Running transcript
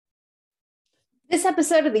This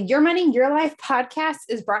episode of the Your Money, Your Life podcast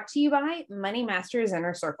is brought to you by Money Masters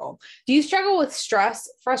Inner Circle. Do you struggle with stress,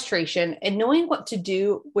 frustration, and knowing what to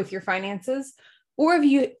do with your finances? Or have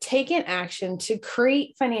you taken action to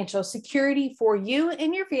create financial security for you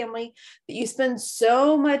and your family that you spend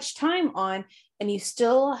so much time on and you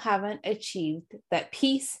still haven't achieved that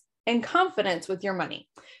peace and confidence with your money?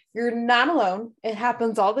 You're not alone. It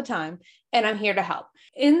happens all the time, and I'm here to help.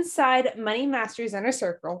 Inside Money Masters Inner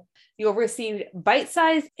Circle, you'll receive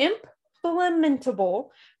bite-sized, implementable,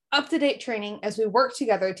 up-to-date training as we work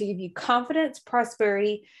together to give you confidence,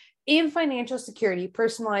 prosperity, and financial security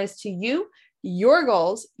personalized to you, your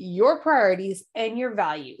goals, your priorities, and your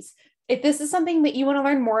values. If this is something that you want to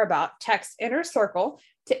learn more about, text Inner Circle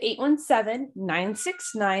to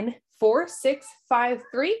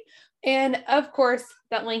 817-969-4653. And of course,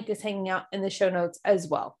 that link is hanging out in the show notes as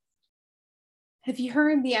well. Have you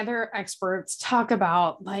heard the other experts talk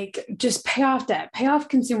about just pay off debt, pay off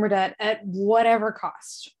consumer debt at whatever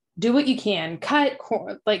cost? Do what you can, cut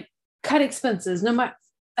expenses, no matter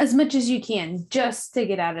as much as you can, just to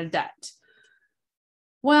get out of debt.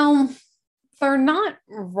 Well, they're not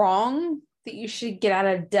wrong that you should get out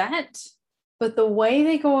of debt, but the way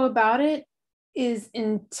they go about it is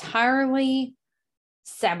entirely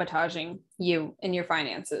sabotaging you and your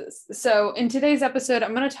finances. So in today's episode,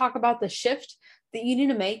 I'm going to talk about the shift that you need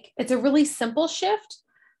to make. It's a really simple shift,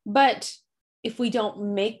 but if we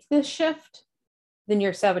don't make this shift, then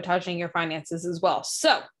you're sabotaging your finances as well.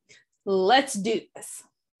 So let's do this.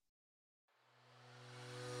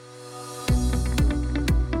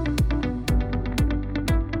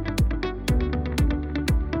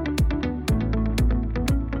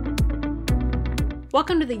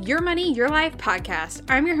 Welcome to the Your Money, Your Life podcast.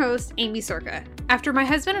 I'm your host, Amy Circa. After my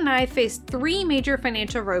husband and I faced 3 major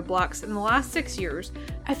financial roadblocks in the last 6 years,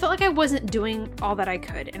 I felt like I wasn't doing all that I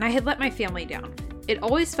could, and I had let my family down. It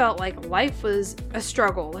always felt like life was a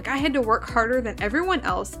struggle, like I had to work harder than everyone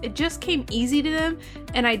else. It just came easy to them,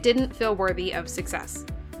 and I didn't feel worthy of success.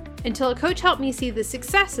 Until a coach helped me see the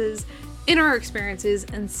successes in our experiences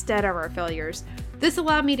instead of our failures. This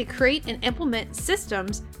allowed me to create and implement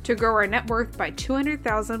systems to grow our net worth by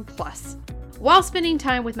 $200,000 plus, while spending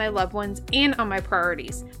time with my loved ones and on my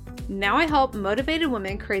priorities. Now I help motivated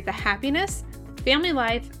women create the happiness, family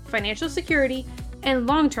life, financial security, and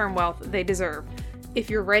long-term wealth they deserve.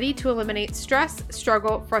 If you're ready to eliminate stress,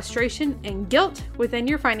 struggle, frustration, and guilt within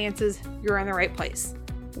your finances, you're in the right place.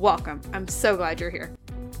 Welcome. I'm so glad you're here.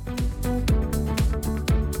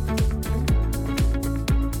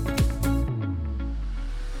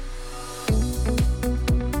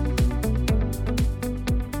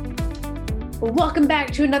 Welcome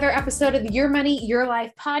back to another episode of the Your Money, Your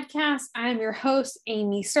Life podcast. I'm your host,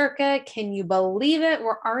 Amy Circa. Can you believe it?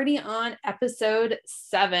 We're already on episode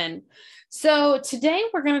 7. So today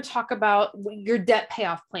we're going to talk about your debt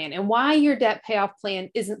payoff plan and why your debt payoff plan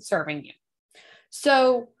isn't serving you.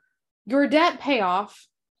 So your debt payoff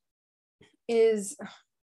is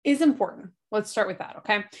important. Let's start with that,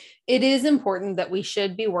 okay? It is important that we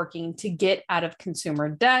should be working to get out of consumer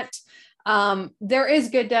debt. There is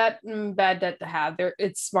good debt and bad debt to have.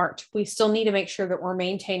 It's smart. We still need to make sure that we're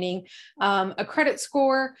maintaining a credit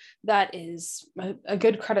score that is a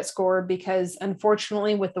good credit score, because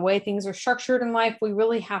unfortunately, with the way things are structured in life, we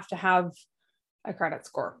really have to have a credit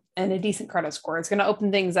score and a decent credit score. It's going to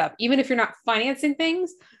open things up. Even if you're not financing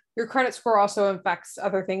things, your credit score also affects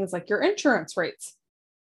other things like your insurance rates.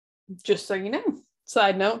 Just so you know,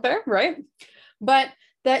 side note there, right? But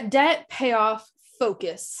that debt payoff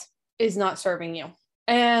focus is not serving you.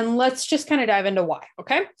 And let's just kind of dive into why,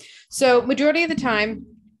 okay? So majority of the time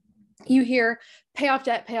you hear pay off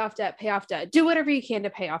debt, pay off debt, pay off debt. Do whatever you can to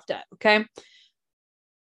pay off debt, okay?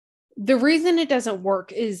 The reason it doesn't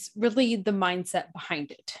work is really the mindset behind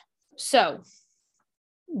it. So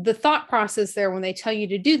the thought process there when they tell you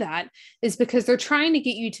to do that is because they're trying to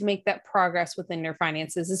get you to make that progress within your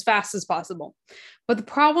finances as fast as possible. But the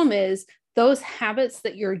problem is those habits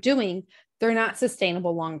that you're doing, they're not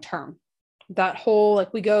sustainable long-term. That whole,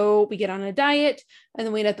 we get on a diet and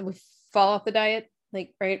then we fall off the diet,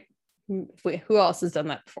 right? Who else has done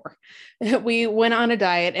that before? We went on a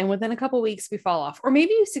diet and within a couple of weeks we fall off, or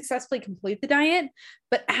maybe you successfully complete the diet,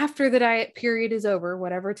 but after the diet period is over,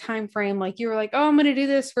 whatever time frame, you were like, oh, I'm going to do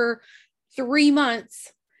this for 3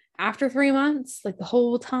 months. After 3 months, the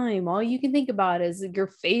whole time, all you can think about is your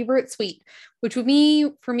favorite sweet, which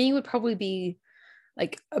for me would probably be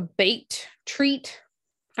a baked treat.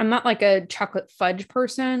 I'm not a chocolate fudge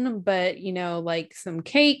person, but some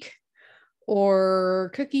cake or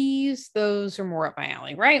cookies, those are more up my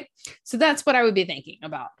alley, right? So that's what I would be thinking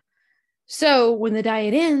about. So when the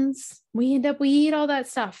diet ends, we eat all that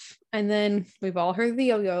stuff. And then we've all heard of the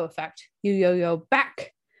yo-yo effect. You yo-yo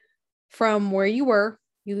back from where you were,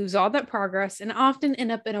 you lose all that progress and often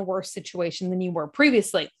end up in a worse situation than you were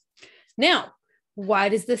previously. Now, why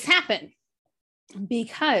does this happen?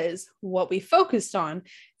 Because what we focused on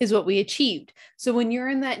is what we achieved. So when you're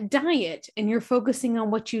in that diet and you're focusing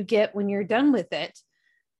on what you get when you're done with it,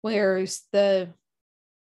 where's the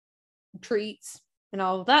treats and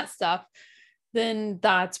all of that stuff, then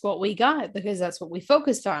that's what we got because that's what we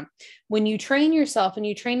focused on. When you train yourself and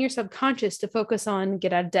you train your subconscious to focus on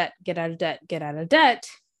get out of debt, get out of debt, get out of debt,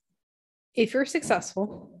 if you're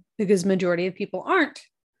successful, because majority of people aren't,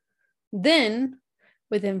 then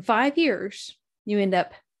within 5 years, you end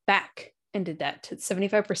up back into debt. It's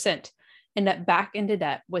 75% end up back into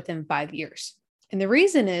debt within 5 years. And the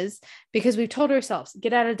reason is because we've told ourselves,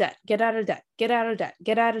 get out of debt, get out of debt, get out of debt,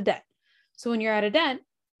 get out of debt. So when you're out of debt,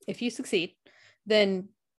 if you succeed, then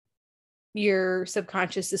your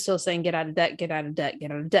subconscious is still saying, get out of debt, get out of debt,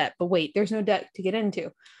 get out of debt. But wait, there's no debt to get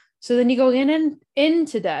into. So then you go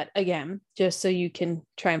into debt again, just so you can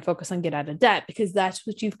try and focus on get out of debt, because that's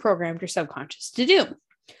what you've programmed your subconscious to do.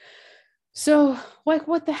 So like,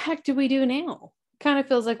 what the heck do we do now? Kind of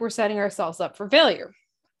feels like we're setting ourselves up for failure.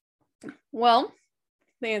 Well,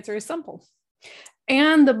 the answer is simple.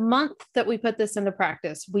 And the month that we put this into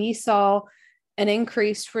practice, we saw an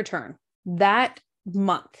increased return that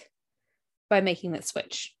month by making that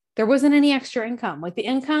switch. There wasn't any extra income. Like the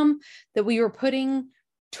income that we were putting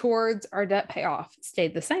towards our debt payoff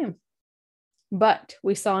stayed the same. But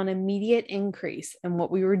we saw an immediate increase in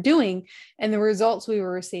what we were doing and the results we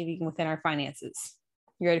were receiving within our finances.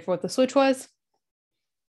 You ready for what the switch was?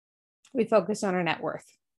 We focused on our net worth.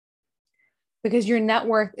 Because your net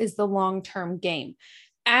worth is the long-term game.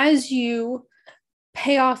 As you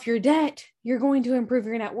pay off your debt, you're going to improve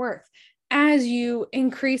your net worth. As you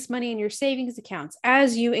increase money in your savings accounts,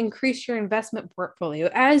 as you increase your investment portfolio,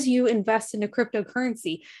 as you invest into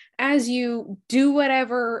cryptocurrency, as you do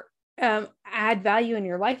whatever add value in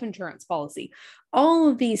your life insurance policy, all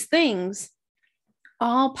of these things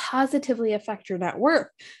all positively affect your net worth.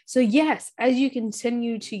 So yes, as you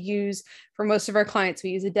continue to use, for most of our clients, we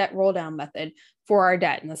use a debt roll down method for our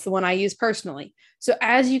debt. And that's the one I use personally. So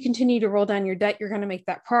as you continue to roll down your debt, you're going to make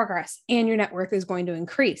that progress and your net worth is going to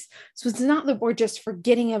increase. So it's not that we're just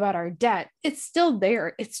forgetting about our debt. It's still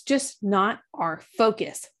there. It's just not our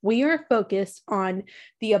focus. We are focused on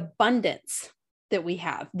the abundance that we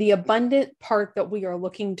have, the abundant part that we are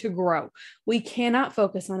looking to grow. We cannot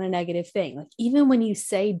focus on a negative thing. Like even when you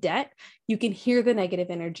say debt, you can hear the negative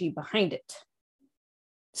energy behind it.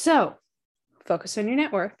 So focus on your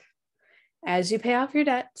net worth. As you pay off your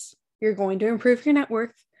debts, you're going to improve your net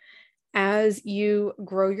worth. As you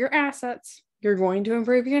grow your assets, you're going to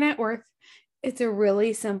improve your net worth. It's a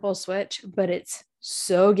really simple switch, but it's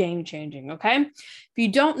so game changing. Okay. If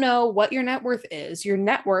you don't know what your net worth is, your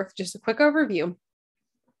net worth, just a quick overview,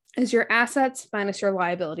 is your assets minus your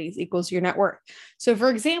liabilities equals your net worth. So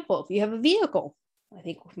for example, if you have a vehicle, I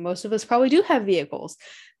think most of us probably do have vehicles.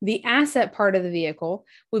 The asset part of the vehicle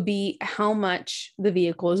would be how much the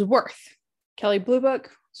vehicle is worth. Kelley Blue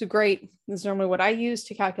Book is great. This is normally what I use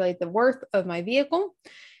to calculate the worth of my vehicle.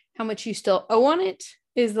 How much you still owe on it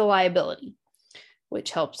is the liability,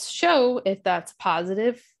 which helps show if that's a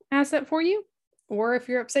positive asset for you or if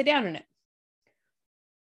you're upside down in it.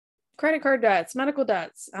 Credit card debts, medical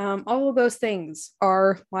debts, all of those things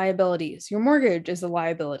are liabilities. Your mortgage is a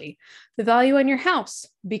liability. The value on your house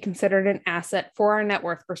be considered an asset for our net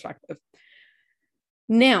worth perspective.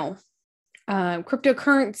 Now,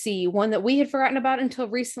 cryptocurrency, one that we had forgotten about until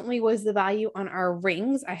recently was the value on our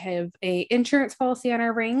rings. I have an insurance policy on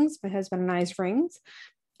our rings. My husband and I's rings.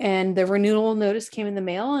 And the renewal notice came in the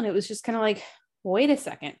mail and it was just kind of like, wait a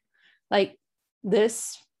second, like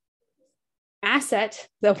this asset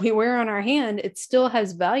that we wear on our hand, it still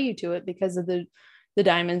has value to it because of the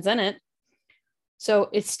diamonds in it. So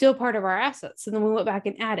it's still part of our assets. And then we went back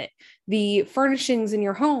and added the furnishings in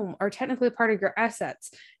your home are technically part of your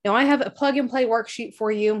assets. Now I have a plug and play worksheet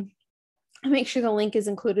for you. I'll make sure the link is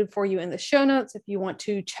included for you in the show notes if you want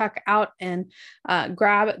to check out and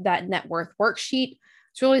grab that net worth worksheet.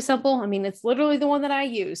 It's really simple. I mean, it's literally the one that I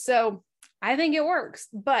use. So I think it works,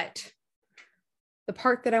 but the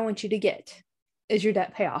part that I want you to get is your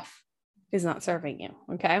debt payoff is not serving you.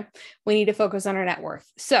 Okay. We need to focus on our net worth.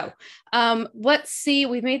 So let's see,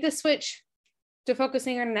 we've made the switch to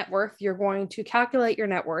focusing on net worth. You're going to calculate your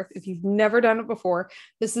net worth. If you've never done it before,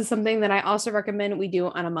 this is something that I also recommend we do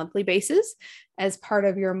on a monthly basis as part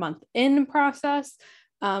of your month end process.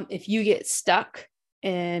 If you get stuck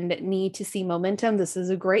and need to see momentum, this is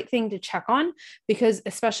a great thing to check on, because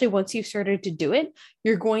especially once you've started to do it,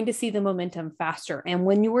 you're going to see the momentum faster. And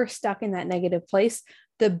when you are stuck in that negative place,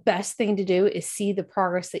 the best thing to do is see the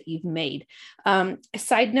progress that you've made. A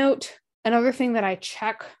side note, another thing that I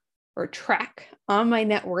check or track on my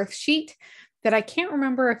net worth sheet that I can't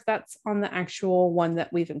remember if that's on the actual one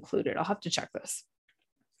that we've included. I'll have to check this.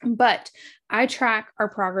 But I track our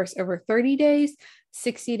progress over 30 days,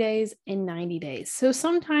 60 days, and 90 days. So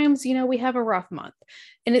sometimes, we have a rough month,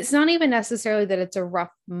 and it's not even necessarily that it's a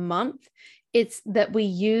rough month. It's that we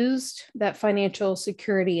used that financial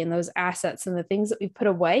security and those assets and the things that we put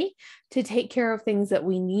away to take care of things that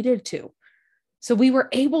we needed to. So we were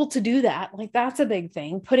able to do that. Like, that's a big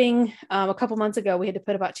thing. Putting a couple months ago, we had to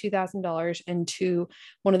put about $2,000 into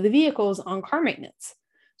one of the vehicles on car maintenance.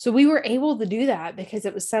 So we were able to do that because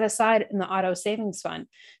it was set aside in the auto savings fund.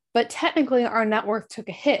 But technically, our net worth took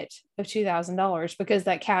a hit of $2,000 because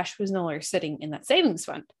that cash was no longer sitting in that savings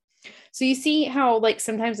fund. So you see how, like,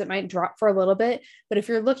 sometimes it might drop for a little bit, but if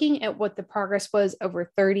you're looking at what the progress was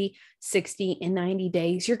over 30, 60, and 90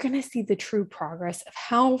 days, you're going to see the true progress of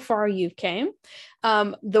how far you've came.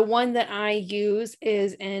 The one that I use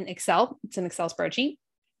is in Excel. It's an Excel spreadsheet.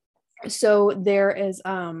 So there is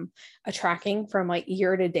a tracking from like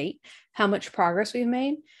year to date, how much progress we've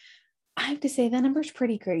made. I have to say that number's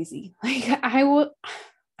pretty crazy. Like,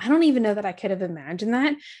 I don't even know that I could have imagined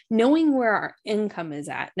that, knowing where our income is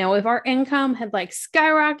at. Now, if our income had like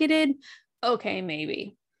skyrocketed, okay,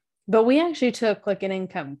 maybe. But we actually took like an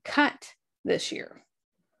income cut this year,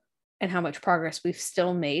 and how much progress we've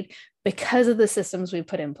still made because of the systems we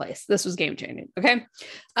put in place. This was game changing. Okay.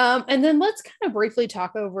 And then let's kind of briefly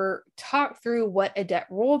talk through what a debt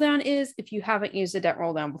roll down is if you haven't used a debt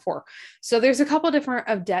roll down before. So there's a couple different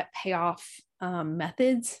of debt payoff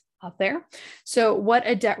methods out there. So what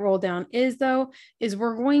a debt roll down is, though, is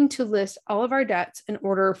we're going to list all of our debts in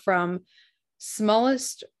order from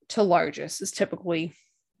smallest to largest is typically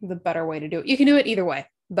the better way to do it. You can do it either way,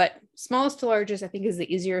 but smallest to largest, I think, is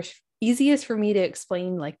the easiest for me to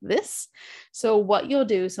explain like this. So what you'll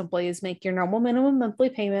do simply is make your normal minimum monthly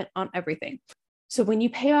payment on everything. So when you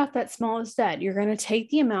pay off that smallest debt, you're going to take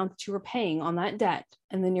the amount that you were paying on that debt,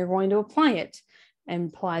 and then you're going to apply it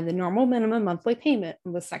and apply the normal minimum monthly payment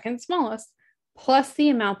on the second smallest, plus the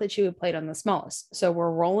amount that you had paid on the smallest. So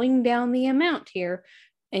we're rolling down the amount here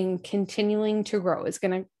and continuing to grow. It's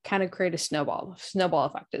going to kind of create a snowball. Snowball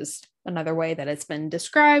effect is another way that it's been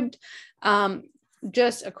described.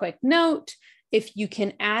 Just a quick note, if you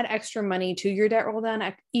can add extra money to your debt roll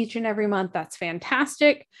down each and every month, that's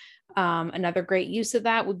fantastic. Another great use of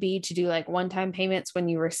that would be to do like one-time payments when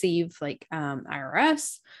you receive like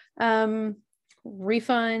IRS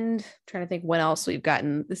refund. I'm trying to think what else we've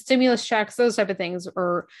gotten, the stimulus checks, those type of things,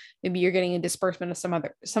 or maybe you're getting a disbursement of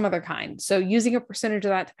some other kind. So using a percentage of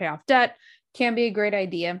that to pay off debt can be a great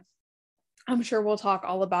idea. I'm sure we'll talk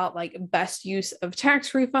all about like best use of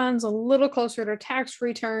tax refunds a little closer to tax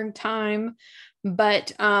return time,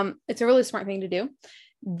 but it's a really smart thing to do.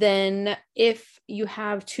 Then if you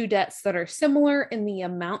have two debts that are similar in the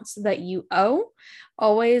amounts that you owe,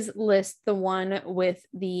 always list the one with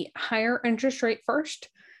the higher interest rate first.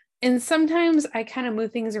 And sometimes I kind of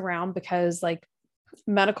move things around because like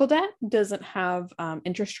medical debt doesn't have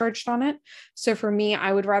interest charged on it. So for me,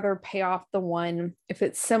 I would rather pay off the one, if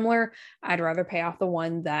it's similar, I'd rather pay off the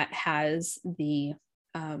one that has the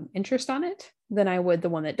interest on it than I would the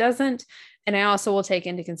one that doesn't. And I also will take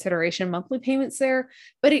into consideration monthly payments there,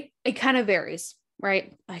 but it kind of varies,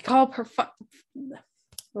 right? Like all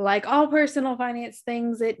personal finance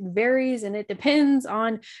things, it varies and it depends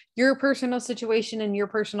on your personal situation and your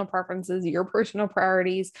personal preferences, your personal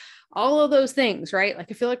priorities, all of those things, right? Like,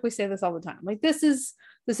 I feel like we say this all the time, like, this is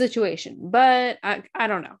the situation, but I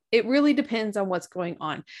don't know. It really depends on what's going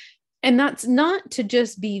on. And that's not to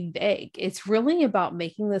just be vague. It's really about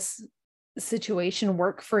making this situation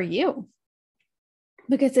work for you,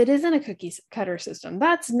 because it isn't a cookie cutter system.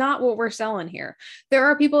 That's not what we're selling here. There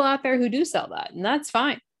are people out there who do sell that, and that's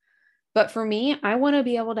fine. But for me, I want to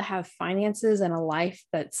be able to have finances and a life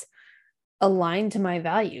that's aligned to my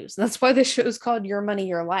values. That's why this show is called Your Money,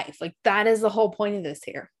 Your Life. Like, that is the whole point of this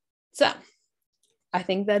here. So I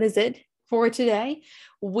think that is it for today.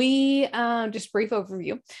 We just brief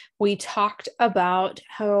overview. We talked about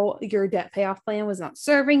how your debt payoff plan was not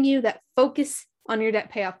serving you. That focus on your debt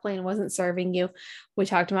payoff plan wasn't serving you. We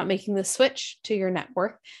talked about making the switch to your net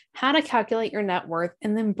worth, how to calculate your net worth,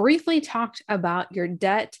 and then briefly talked about your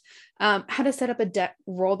debt, how to set up a debt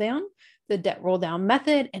roll down, the debt roll down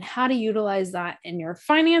method, and how to utilize that in your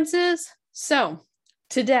finances. So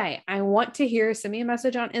today. I want to hear, send me a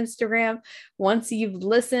message on Instagram once you've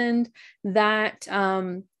listened that,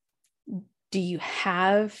 do you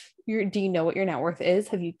know what your net worth is?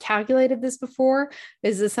 Have you calculated this before?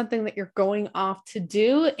 Is this something that you're going off to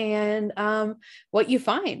do? And what you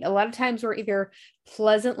find, a lot of times we're either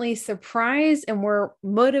pleasantly surprised and we're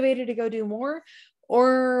motivated to go do more,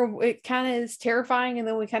 or it kind of is terrifying. And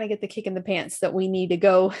then we kind of get the kick in the pants that we need to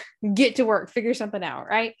go get to work, figure something out.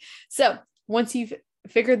 Right. So once you've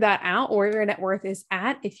figured that out, where your net worth is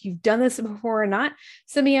at, if you've done this before or not,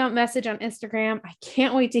 send me a message on Instagram. I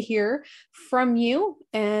can't wait to hear from you,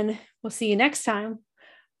 and we'll see you next time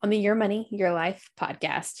on the Your Money, Your Life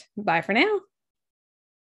podcast. Bye for now.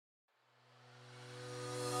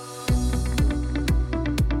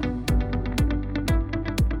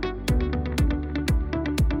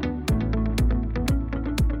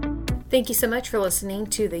 Thank you so much for listening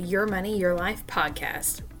to the Your Money, Your Life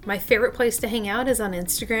podcast. My favorite place to hang out is on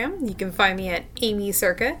Instagram. You can find me at Amy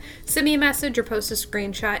Circa. Send me a message or post a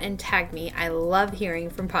screenshot and tag me. I love hearing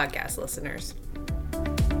from podcast listeners.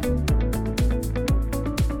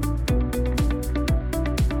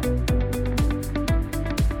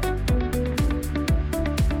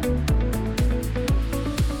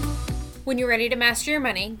 When you're ready to master your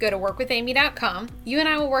money, go to workwithamy.com. You and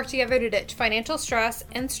I will work together to ditch financial stress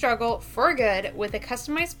and struggle for good with a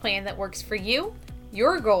customized plan that works for you,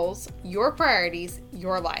 your goals, your priorities,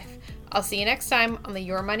 your life. I'll see you next time on the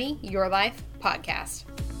Your Money, Your Life podcast.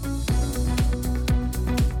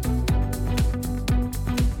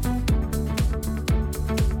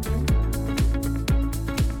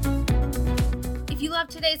 If you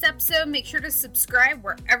loved today's episode, make sure to subscribe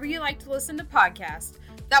wherever you like to listen to podcasts.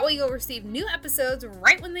 That way you'll receive new episodes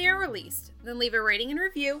right when they are released. Then leave a rating and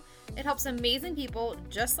review. It helps amazing people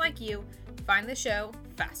just like you find the show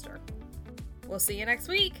faster. We'll see you next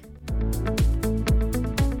week.